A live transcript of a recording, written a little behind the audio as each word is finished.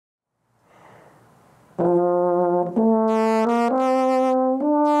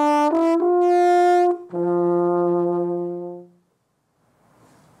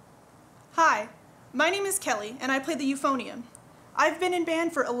and I play the euphonium. I've been in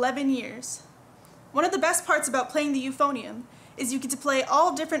band for 11 years. One of the best parts about playing the euphonium is you get to play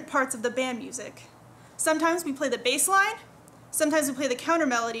all different parts of the band music. Sometimes we play the bass line, sometimes we play the counter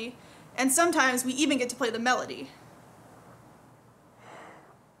melody, and sometimes we even get to play the melody.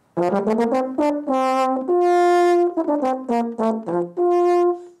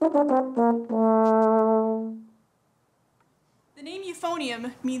 The name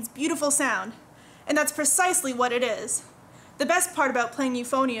euphonium means beautiful sound, and that's precisely what it is. The best part about playing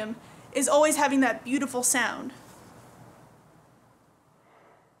euphonium is always having that beautiful sound.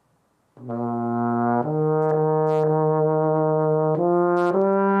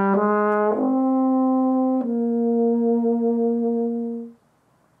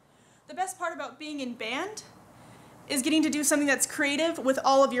 The best part about being in band is getting to do something that's creative with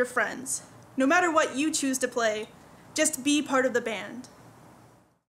all of your friends. No matter what you choose to play, just be part of the band.